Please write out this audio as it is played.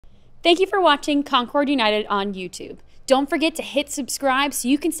Thank you for watching Concord United on YouTube. Don't forget to hit subscribe so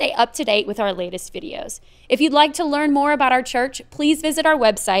you can stay up to date with our latest videos. If you'd like to learn more about our church, please visit our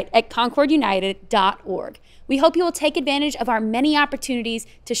website at concordunited.org. We hope you will take advantage of our many opportunities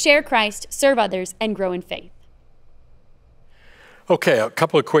to share Christ, serve others, and grow in faith. Okay, a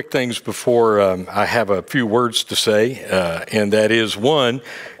couple of quick things before I have a few words to say, and that is, one,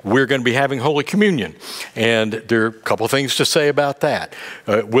 we're going to be having Holy Communion, and there are a couple of things to say about that.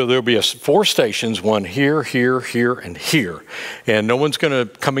 There'll be 4 stations, one here, here, here, and here, and no one's going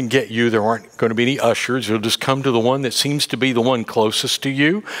to come and get you. There aren't going to be any ushers. You'll just come to the one that seems to be the one closest to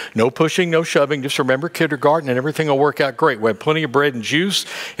you. No pushing, no shoving. Just remember kindergarten, and everything will work out great. We have plenty of bread and juice,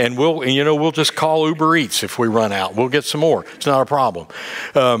 and we'll just call Uber Eats if we run out. We'll get some more. It's not a problem.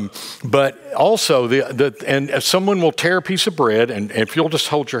 But also, and if someone will tear a piece of bread, and if you'll just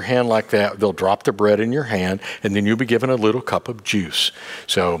hold your hand like that, they'll drop the bread in your hand, and then you'll be given a little cup of juice.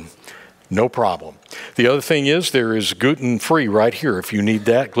 So, no problem. The other thing is there is gluten-free right here. If you need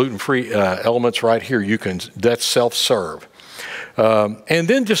that, gluten-free elements right here, that's self-serve. And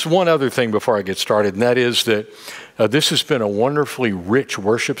then just one other thing before I get started, and that is that this has been a wonderfully rich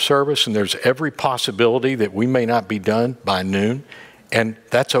worship service, and there's every possibility that we may not be done by noon, and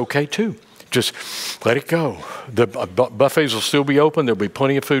that's okay too. Just let it go. The buffets will still be open. There'll be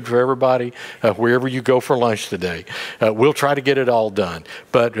plenty of food for everybody wherever you go for lunch today. We'll try to get it all done,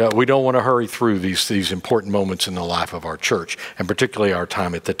 but we don't want to hurry through these important moments in the life of our church, and particularly our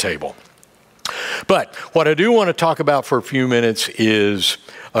time at the table. But what I do want to talk about for a few minutes is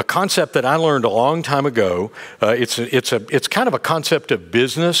a concept that I learned a long time ago. It's kind of a concept of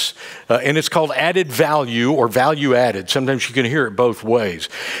business, and it's called added value or value added. Sometimes you can hear it both ways.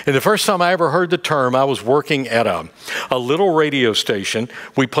 And the first time I ever heard the term, I was working at a little radio station.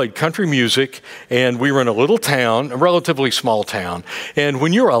 We played country music, and we were in a little town, a relatively small town. And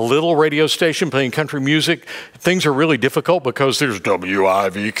when you're a little radio station playing country music, things are really difficult because there's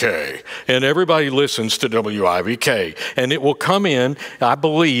WIVK, and everybody listens to WIVK, and it will come in, I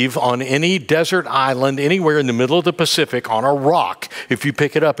believe, on any desert island anywhere in the middle of the Pacific on a rock if you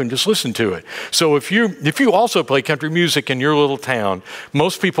pick it up and just listen to it. So if you also play country music in your little town,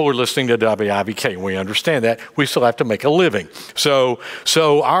 most people are listening to WIVK. We understand that. We still have to make a living. So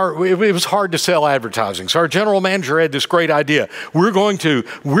it was hard to sell advertising. So our general manager had this great idea. We're going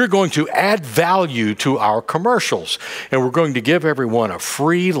to add value to our commercials, and we're going to give everyone a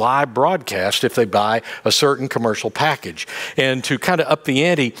free live broadcast if they buy a certain commercial package. And to kind of up the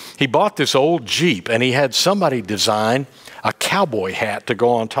ante, he bought this old Jeep, and he had somebody design a cowboy hat to go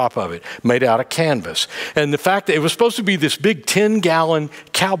on top of it, made out of canvas. And the fact that it was supposed to be this big 10-gallon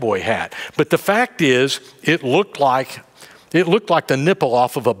cowboy hat, but the fact is, it looked like the nipple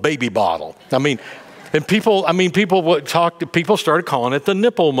off of a baby bottle. And people started calling it the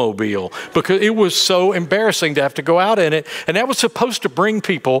Nipple Mobile because it was so embarrassing to have to go out in it. And that was supposed to bring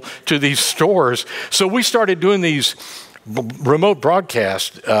people to these stores. So we started doing these remote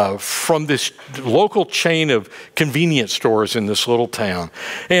broadcast from this local chain of convenience stores in this little town.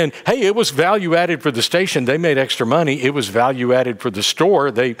 And hey, it was value added for the station. They made extra money. It was value added for the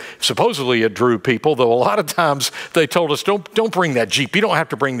store. They supposedly it drew people, though a lot of times they told us, don't bring that Jeep. You don't have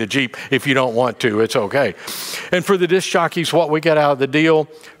to bring the Jeep if you don't want to. It's okay. And for the disc jockeys, what we got out of the deal,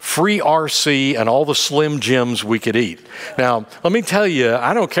 free RC and all the Slim Jims we could eat. Now, let me tell you,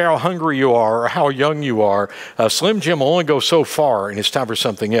 I don't care how hungry you are or how young you are, Slim Jim will only go so far, and it's time for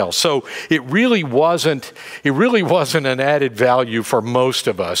something else. So it really wasn't an added value for most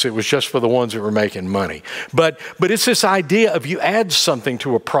of us. It was just for the ones that were making money. But it's this idea of you add something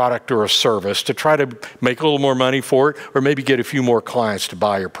to a product or a service to try to make a little more money for it, or maybe get a few more clients to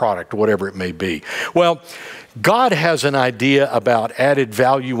buy your product, whatever it may be. Well, God has an idea about added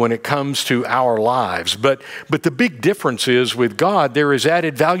value when it comes to our lives, but the big difference is with God, there is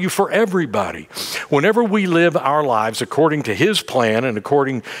added value for everybody. Whenever we live our lives according to His plan and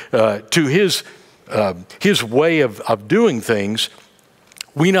according to His way of doing things,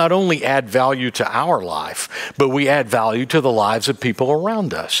 we not only add value to our life, but we add value to the lives of people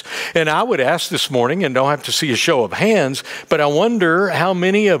around us. And I would ask this morning, and don't have to see a show of hands, but I wonder how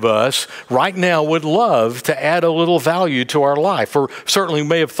many of us right now would love to add a little value to our life, or certainly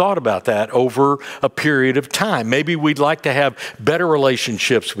may have thought about that over a period of time. Maybe we'd like to have better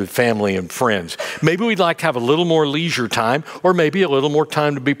relationships with family and friends. Maybe we'd like to have a little more leisure time, or maybe a little more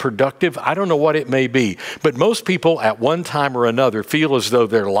time to be productive. I don't know what it may be, but most people at one time or another feel as though though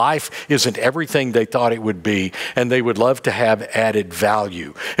their life isn't everything they thought it would be, and they would love to have added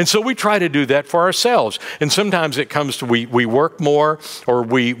value. And so we try to do that for ourselves. And sometimes it comes to we work more, or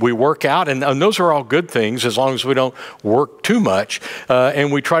we work out, and those are all good things as long as we don't work too much.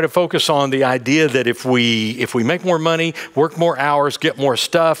 And we try to focus on the idea that if we make more money, work more hours, get more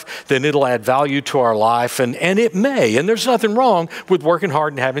stuff, then it'll add value to our life. And it may. And there's nothing wrong with working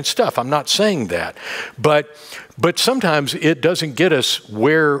hard and having stuff. I'm not saying that. But sometimes it doesn't get us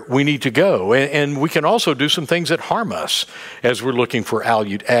where we need to go. And we can also do some things that harm us as we're looking for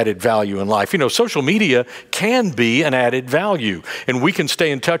added value in life. You know, social media can be an added value. And we can stay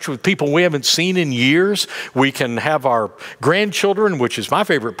in touch with people we haven't seen in years. We can have our grandchildren, which is my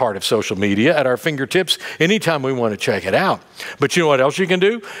favorite part of social media, at our fingertips anytime we want to check it out. But you know what else you can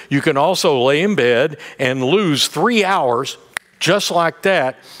do? You can also lay in bed and lose 3 hours just like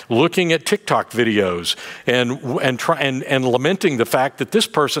that, looking at TikTok videos and lamenting the fact that this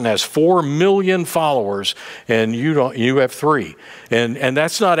person has 4 million followers and you have 3. And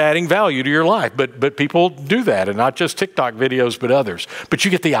that's not adding value to your life. But people do that, and not just TikTok videos, but others. But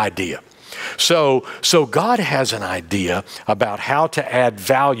you get the idea. So God has an idea about how to add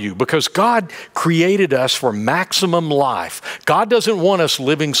value, because God created us for maximum life. God doesn't want us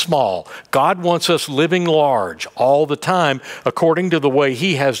living small. God wants us living large all the time according to the way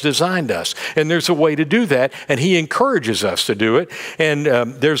He has designed us. And there's a way to do that, and He encourages us to do it. And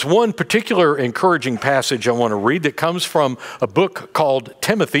there's one particular encouraging passage I want to read that comes from a book called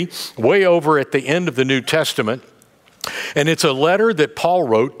Timothy, way over at the end of the New Testament. And it's a letter that Paul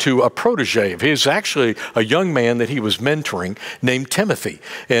wrote to a protege of his, actually a young man that he was mentoring named Timothy.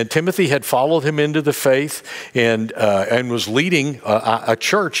 And Timothy had followed him into the faith and was leading a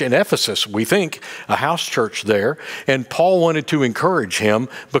church in Ephesus, we think, a house church there. And Paul wanted to encourage him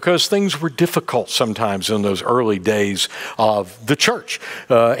because things were difficult sometimes in those early days of the church.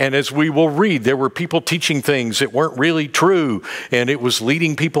 And as we will read, there were people teaching things that weren't really true, and it was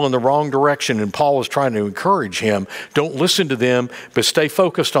leading people in the wrong direction. And Paul was trying to encourage him. Don't listen to them, but stay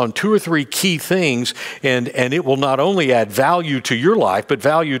focused on 2 or 3 key things, and it will not only add value to your life, but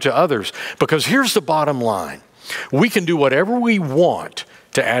value to others. Because here's the bottom line. We can do whatever we want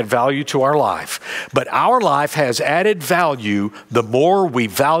to add value to our life, but our life has added value the more we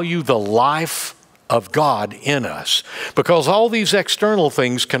value the life of God in us, because all these external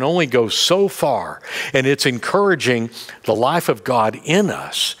things can only go so far, and it's encouraging the life of God in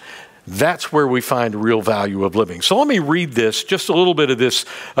us. That's where we find real value of living. So let me read this, just a little bit of this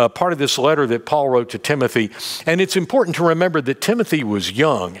part of this letter that Paul wrote to Timothy. And it's important to remember that Timothy was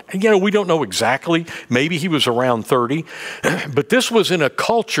young. And, you know, we don't know exactly. Maybe he was around 30. But this was in a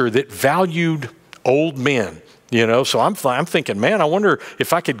culture that valued old men. You know, so I'm thinking, man, I wonder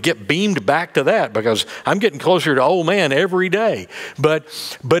if I could get beamed back to that, because I'm getting closer to old man every day. But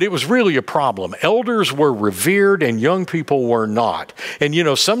it was really a problem. Elders were revered and young people were not. And, you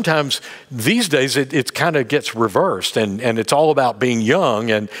know, sometimes these days it kind of gets reversed, and it's all about being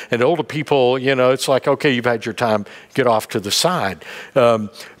young, and older people, you know, it's like, okay, you've had your time, get off to the side.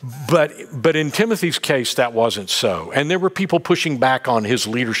 But in Timothy's case, that wasn't so. And there were people pushing back on his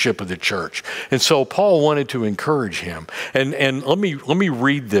leadership of the church. And so Paul wanted to encourage him. And let me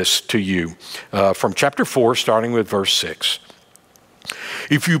read this to you from chapter 4, starting with verse 6.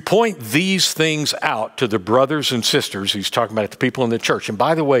 If you point these things out to the brothers and sisters, he's talking about the people in the church. And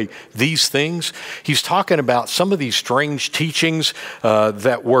by the way, these things, he's talking about some of these strange teachings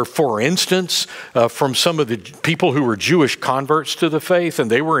that were, for instance, from some of the people who were Jewish converts to the faith,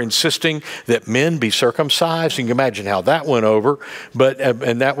 and they were insisting that men be circumcised. You can imagine how that went over,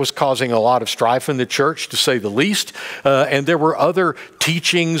 and that was causing a lot of strife in the church, to say the least. And there were other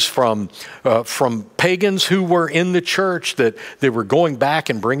teachings from pagans who were in the church that they were going back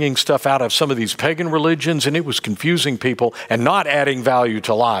and bringing stuff out of some of these pagan religions, and it was confusing people and not adding value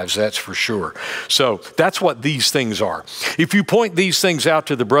to lives, that's for sure. So that's what these things are. If you point these things out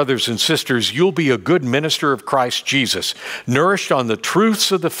to the brothers and sisters, you'll be a good minister of Christ Jesus, nourished on the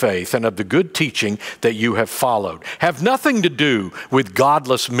truths of the faith and of the good teaching that you have followed. Have nothing to do with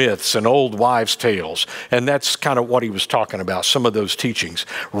godless myths and old wives' tales. And that's kind of what he was talking about, some of those teachings.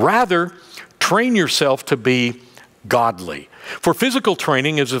 Rather, train yourself to be godly. For physical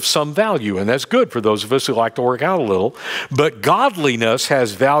training is of some value, and that's good for those of us who like to work out a little. But godliness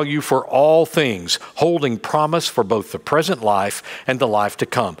has value for all things, holding promise for both the present life and the life to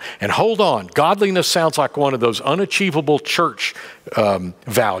come. And hold on, godliness sounds like one of those unachievable church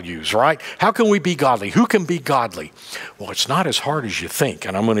values, right? How can we be godly? Who can be godly? Well, it's not as hard as you think,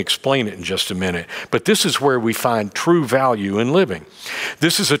 and I'm going to explain it in just a minute. But this is where we find true value in living.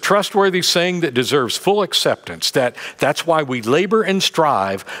 This is a trustworthy saying that deserves full acceptance. That's why we labor and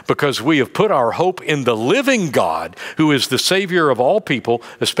strive because we have put our hope in the living God, who is the Savior of all people,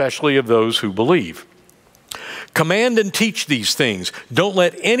 especially of those who believe. Command and teach these things. Don't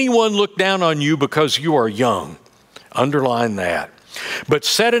let anyone look down on you because you are young. Underline that. But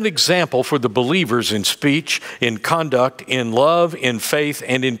set an example for the believers in speech, in conduct, in love, in faith,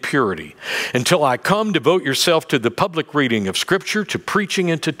 and in purity. Until I come, devote yourself to the public reading of Scripture, to preaching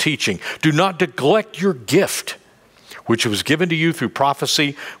and to teaching. Do not neglect your gift, which was given to you through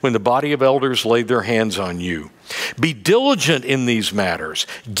prophecy when the body of elders laid their hands on you. Be diligent in these matters.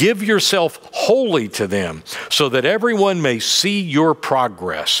 Give yourself wholly to them, so that everyone may see your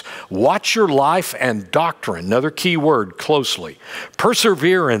progress. Watch your life and doctrine, another key word, closely.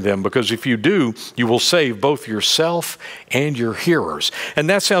 Persevere in them, because if you do, you will save both yourself and your hearers. And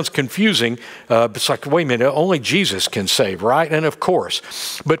that sounds confusing. It's like, wait a minute, only Jesus can save, right? And of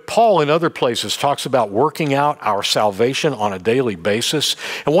course. But Paul in other places talks about working out our salvation on a daily basis.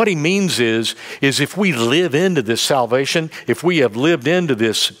 And what he means is if we live into this salvation, if we have lived into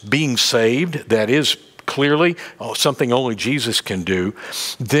this being saved, that is clearly something only Jesus can do,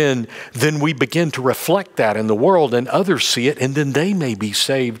 then we begin to reflect that in the world, and others see it, and then they may be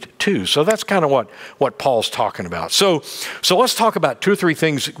saved too. So that's kind of what Paul's talking about. So let's talk about 2 or 3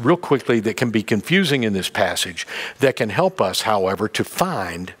 things real quickly that can be confusing in this passage that can help us, however, to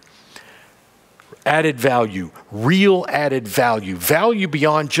find added value, real added value, value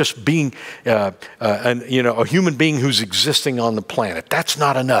beyond just being a human being who's existing on the planet. That's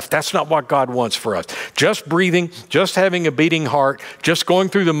not enough. That's not what God wants for us. Just breathing, just having a beating heart, just going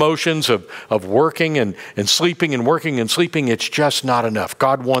through the motions of working and sleeping and working and sleeping, it's just not enough.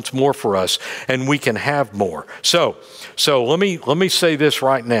 God wants more for us, and we can have more. So let me say this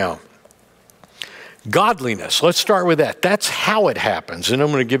right now. Godliness, let's start with that. That's how it happens. And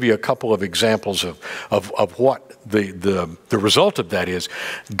I'm going to give you a couple of examples of what the result of that is.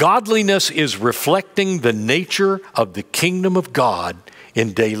 Godliness is reflecting the nature of the kingdom of God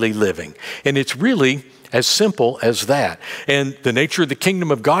in daily living. And it's really as simple as that. And the nature of the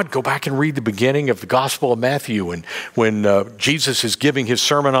kingdom of God, go back and read the beginning of the Gospel of Matthew. And when Jesus is giving his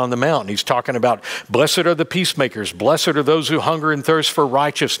Sermon on the Mount, he's talking about, blessed are the peacemakers, blessed are those who hunger and thirst for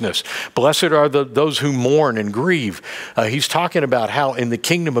righteousness, blessed are those who mourn and grieve. He's talking about how in the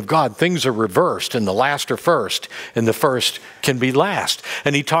kingdom of God, things are reversed, and the last are first, and the first can be last.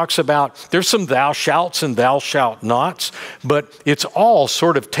 And he talks about, there's some thou shalts and thou shalt nots, but it's all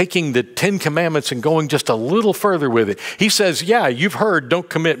sort of taking the 10 Commandments and going just a little further with it. He says, yeah, you've heard don't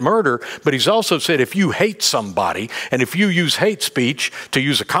commit murder, but he's also said if you hate somebody, and if you use hate speech, to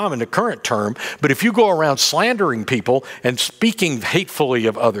use a current term, but if you go around slandering people and speaking hatefully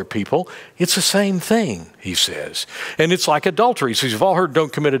of other people, it's the same thing, he says. And it's like adultery. He says, you've all heard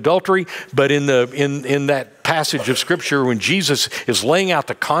don't commit adultery, but in that passage of Scripture, when Jesus is laying out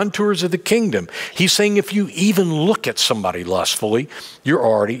the contours of the kingdom, he's saying if you even look at somebody lustfully, you've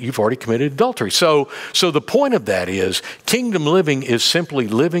already committed adultery. So the point of that is kingdom living is simply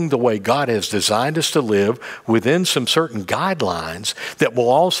living the way God has designed us to live within some certain guidelines that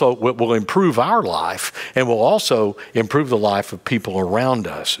will improve our life and will also improve the life of people around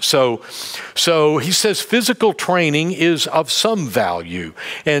us. So he says physical training is of some value,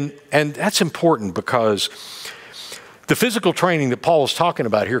 and that's important because the physical training that Paul is talking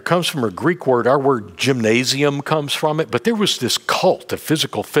about here comes from a Greek word. Our word gymnasium comes from it, but there was this cult of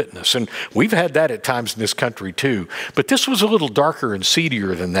physical fitness, and we've had that at times in this country too. But this was a little darker and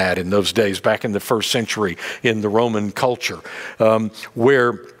seedier than that in those days, back in the 1st century in the Roman culture,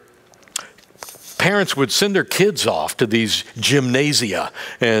 where parents would send their kids off to these gymnasia,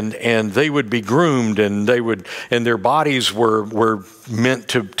 and they would be groomed, and their bodies were meant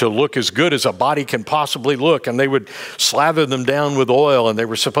to look as good as a body can possibly look, and they would slather them down with oil, and they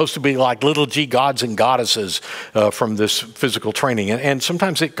were supposed to be like little g gods and goddesses from this physical training. And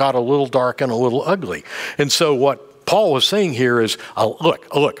sometimes it got a little dark and a little ugly. And so what Paul was saying here is, look,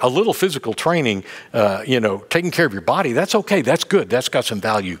 a little physical training, taking care of your body, that's okay, that's good, that's got some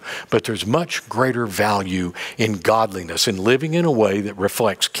value. But there's much greater value in godliness, in living in a way that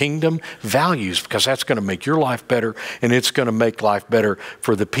reflects kingdom values, because that's going to make your life better, and it's going to make life better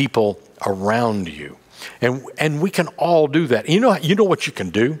for the people around you. And we can all do that. You know what you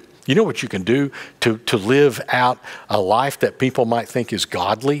can do? You know what you can do to live out a life that people might think is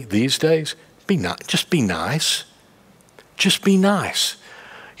godly these days? Just be nice. Just be nice.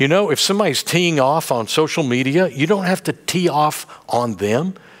 You know, if somebody's teeing off on social media, you don't have to tee off on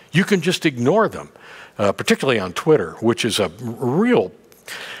them. You can just ignore them, particularly on Twitter, which is a real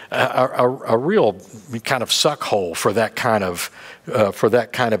kind of suck hole for that kind of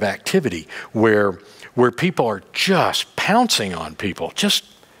activity, where where people are just pouncing on people. Just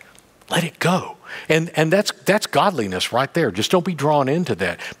let it go. And that's godliness right there. Just don't be drawn into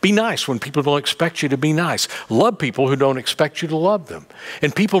that. Be nice when people don't expect you to be nice. Love people who don't expect you to love them.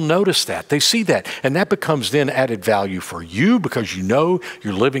 And people notice that. They see that. And that becomes then added value for you because you know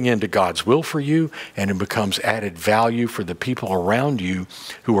you're living into God's will for you. And it becomes added value for the people around you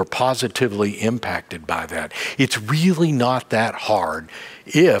who are positively impacted by that. It's really not that hard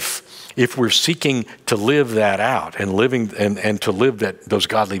if we're seeking to live that out and to live those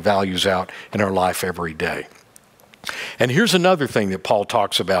godly values out in our life every day. And here's another thing that Paul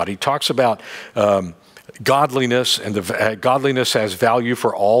talks about. He talks about godliness, and godliness has value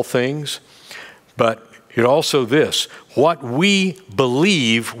for all things, but it also this: what we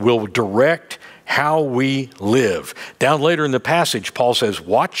believe will direct how we live. Down later in the passage, Paul says,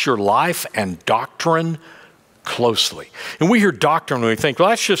 watch your life and doctrine closely. And we hear doctrine and we think, well,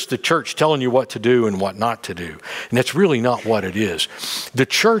 that's just the church telling you what to do and what not to do. And that's really not what it is. The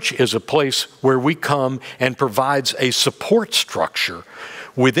church is a place where we come and provides a support structure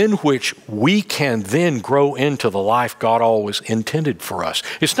within which we can then grow into the life God always intended for us.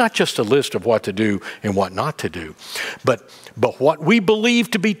 It's not just a list of what to do and what not to do, but what we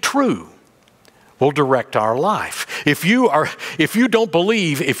believe to be true will direct our life. If you don't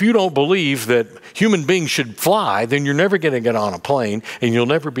believe that human beings should fly, then you're never going to get on a plane and you'll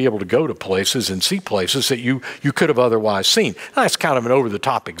never be able to go to places and see places that you could have otherwise seen. Now, that's kind of an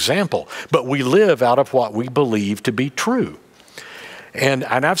over-the-top example, but we live out of what we believe to be true. And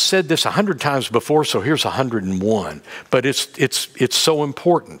I've said this 100 times before, so here's 101. But it's so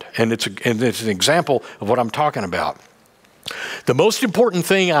important, and it's an example of what I'm talking about. The most important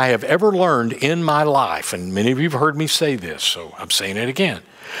thing I have ever learned in my life, and many of you have heard me say this, so I'm saying it again.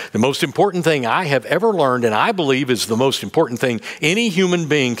 The most important thing I have ever learned, and I believe is the most important thing any human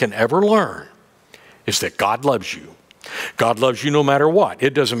being can ever learn, is that God loves you. God loves you no matter what.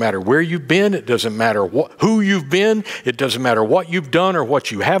 It doesn't matter where you've been. It doesn't matter who you've been. It doesn't matter what you've done or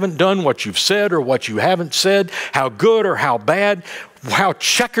what you haven't done, what you've said or what you haven't said, how good or how bad, how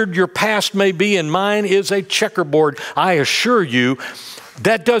checkered your past may be, and mine is a checkerboard. I assure you,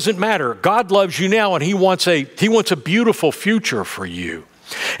 that doesn't matter. God loves you now, and He wants a beautiful future for you.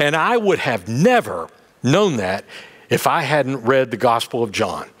 And I would have never known that if I hadn't read the Gospel of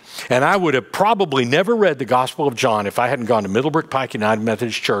John. And I would have probably never read the Gospel of John if I hadn't gone to Middlebrook Pike United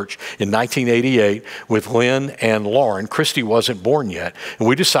Methodist Church in 1988 with Lynn and Lauren. Christy wasn't born yet, and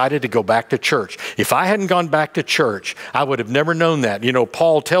we decided to go back to church. If I hadn't gone back to church, I would have never known that. You know,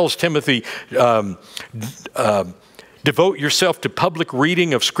 Paul tells Timothy, devote yourself to public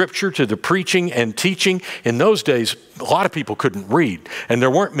reading of Scripture, to the preaching and teaching. In those days, a lot of people couldn't read, and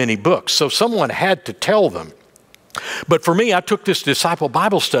there weren't many books, so someone had to tell them. But for me, I took this disciple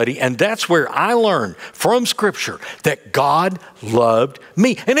Bible study, and that's where I learned from Scripture that God loved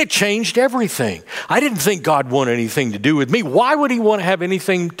me, and it changed everything. I didn't think God wanted anything to do with me. Why would He want to have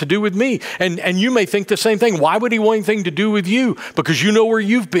anything to do with me? And you may think the same thing. Why would He want anything to do with you? Because you know where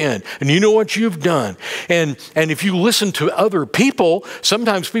you've been, and you know what you've done. And if you listen to other people,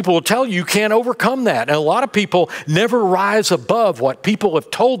 sometimes people will tell you you can't overcome that. And a lot of people never rise above what people have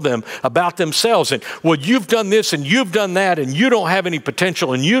told them about themselves. And, well, you've done this, and you've done that, and you don't have any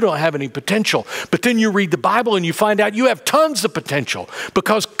potential, and you don't have any potential. But then you read the Bible and you find out you have tons of potential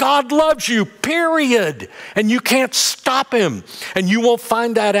because God loves you, period. And you can't stop Him. And you won't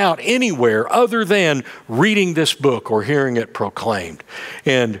find that out anywhere other than reading this book or hearing it proclaimed.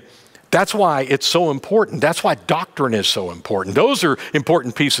 And that's why it's so important. That's why doctrine is so important. Those are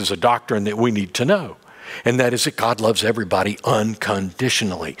important pieces of doctrine that we need to know. And that is that God loves everybody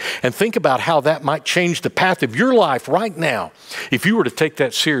unconditionally. And think about how that might change the path of your life right now if you were to take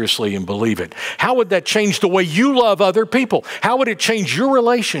that seriously and believe it. How would that change the way you love other people? How would it change your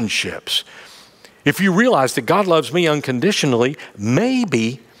relationships? If you realize that God loves me unconditionally,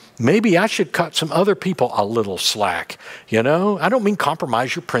 maybe I should cut some other people a little slack. You know, I don't mean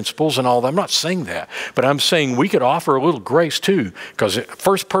compromise your principles and all that. I'm not saying that. But I'm saying we could offer a little grace too, because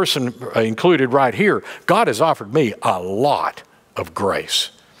first person included right here, God has offered me a lot of grace.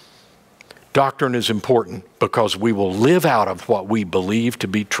 Doctrine is important because we will live out of what we believe to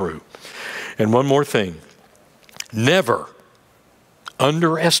be true. And one more thing, never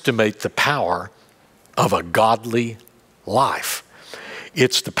underestimate the power of a godly life.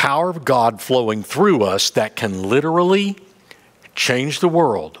 It's the power of God flowing through us that can literally change the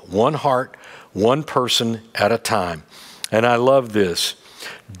world, one heart, one person at a time. And I love this.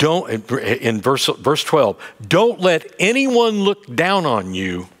 In verse 12, don't let anyone look down on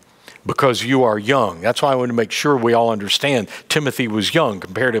you because you are young. That's why I want to make sure we all understand Timothy was young,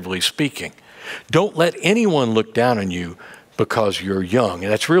 comparatively speaking. Don't let anyone look down on you because you're young.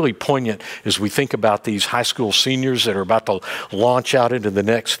 And that's really poignant as we think about these high school seniors that are about to launch out into the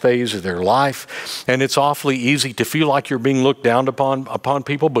next phase of their life. And it's awfully easy to feel like you're being looked down upon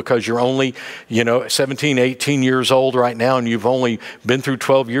people because you're only, 17, 18 years old right now, and you've only been through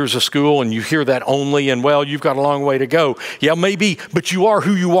 12 years of school, and you hear that only, and well, you've got a long way to go. Yeah, maybe, but you are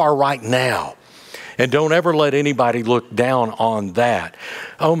who you are right now. And don't ever let anybody look down on that.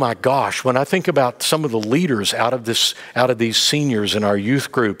 Oh my gosh, when I think about some of the leaders out of these seniors in our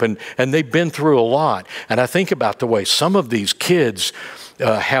youth group, and they've been through a lot, and I think about the way some of these kids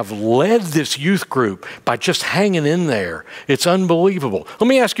have led this youth group by just hanging in there. It's unbelievable. Let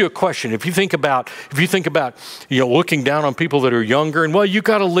me ask you a question. If you think about looking down on people that are younger, and well, you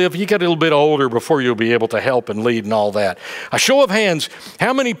got to get a little bit older before you'll be able to help and lead and all that. A show of hands,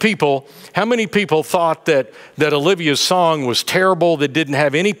 how many people thought that Olivia's song was terrible, that didn't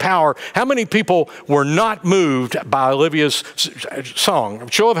have any power? How many people were not moved by Olivia's song?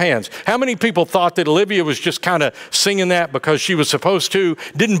 Show of hands. How many people thought that Olivia was just kind of singing that because she was supposed to?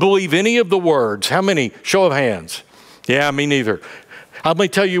 Didn't believe any of the words? How many? Show of hands. Yeah, me neither. Let me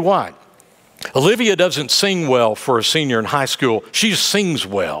tell you what. Olivia doesn't sing well for a senior in high school. She just sings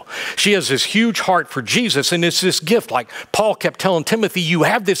well. She has this huge heart for Jesus, and it's this gift. Like Paul kept telling Timothy, you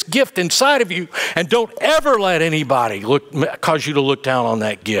have this gift inside of you, and don't ever let anybody cause you to look down on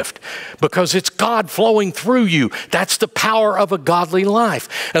that gift, because it's God flowing through you. That's the power of a godly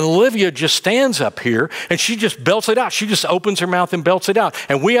life. And Olivia just stands up here, and she just belts it out. She just opens her mouth and belts it out.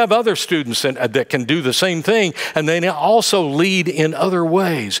 And we have other students that can do the same thing, and they also lead in other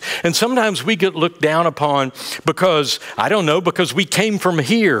ways. And sometimes we get looked down upon because we came from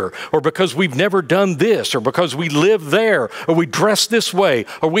here, or because we've never done this, or because we live there, or we dress this way,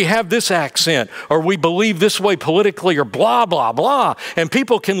 or we have this accent, or we believe this way politically, or blah, blah, blah. And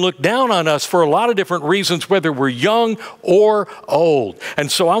people can look down on us for a lot of different reasons, whether we're young or old.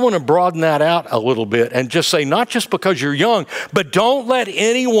 And so I want to broaden that out a little bit and just say, not just because you're young, but don't let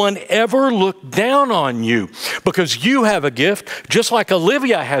anyone ever look down on you, because you have a gift, just like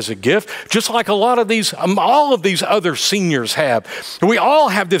Olivia has a gift, just like all of these other seniors have. We all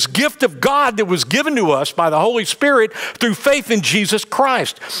have this gift of God that was given to us by the Holy Spirit through faith in Jesus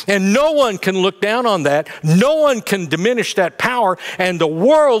Christ. And no one can look down on that. No one can diminish that power. And the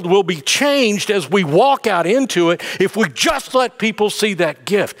world will be changed as we walk out into it if we just let people see that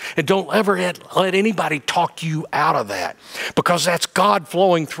gift. And don't ever let anybody talk you out of that, because that's God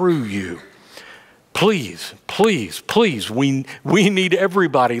flowing through you. Please, please, please, we need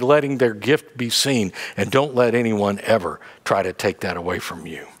everybody letting their gift be seen, and don't let anyone ever try to take that away from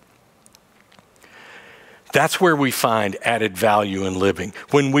you. That's where we find added value in living,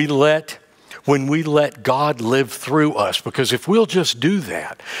 when we let God live through us, because if we'll just do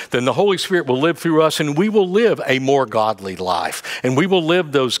that, then the Holy Spirit will live through us, and we will live a more godly life, and we will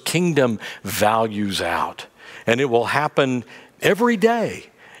live those kingdom values out, and it will happen every day.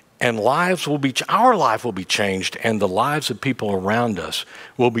 And our life will be changed, and the lives of people around us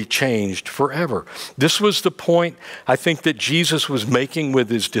will be changed forever. This was the point, I think, that Jesus was making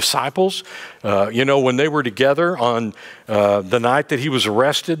with his disciples. When they were together on the night that he was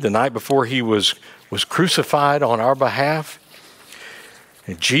arrested, the night before he was crucified on our behalf.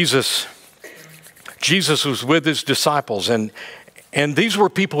 And Jesus was with his disciples, and these were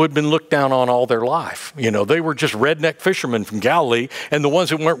people who had been looked down on all their life. They were just redneck fishermen from Galilee, and the ones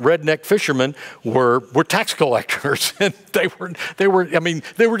that weren't redneck fishermen were tax collectors. And they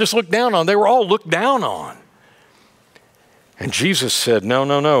were just looked down on. They were all looked down on. And Jesus said,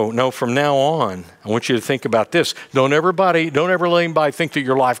 no, from now on, I want you to think about this. Don't ever let anybody think that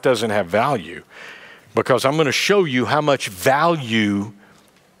your life doesn't have value, because I'm going to show you how much value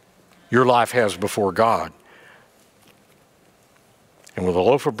your life has before God. And with a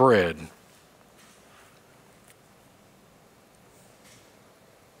loaf of bread,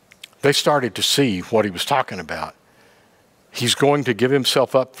 they started to see what he was talking about. He's going to give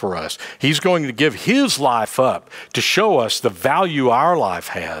himself up for us. He's going to give his life up to show us the value our life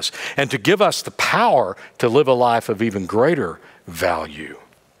has, and to give us the power to live a life of even greater value.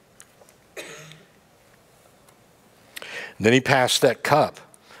 And then he passed that cup.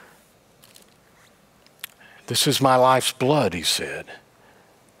 This is my life's blood, he said.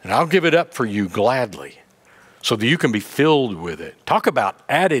 And I'll give it up for you gladly, so that you can be filled with it. Talk about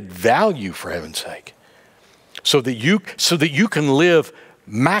added value, for heaven's sake. So that you can live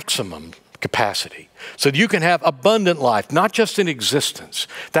maximum capacity. So that you can have abundant life, not just in existence.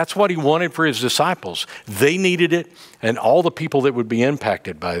 That's what he wanted for his disciples. They needed it, and all the people that would be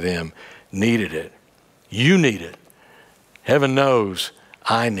impacted by them needed it. You need it. Heaven knows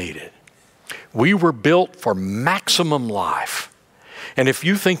I need it. We were built for maximum life. And if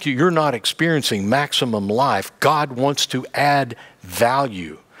you think you're not experiencing maximum life, God wants to add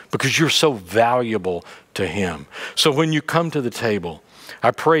value because you're so valuable to Him. So when you come to the table,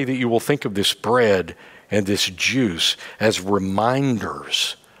 I pray that you will think of this bread and this juice as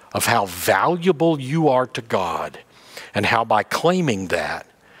reminders of how valuable you are to God, and how by claiming that,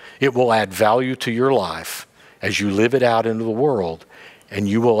 it will add value to your life as you live it out into the world, and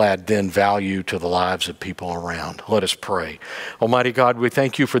you will add then value to the lives of people around. Let us pray. Almighty God, we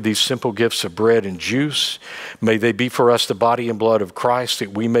thank you for these simple gifts of bread and juice. May they be for us the body and blood of Christ,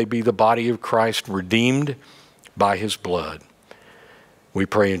 that we may be the body of Christ redeemed by His blood. We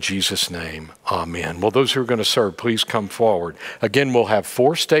pray in Jesus' name, amen. Well, those who are going to serve, please come forward. Again, we'll have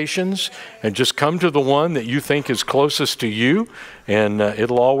 4 stations, and just come to the one that you think is closest to you, and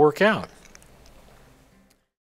it'll all work out.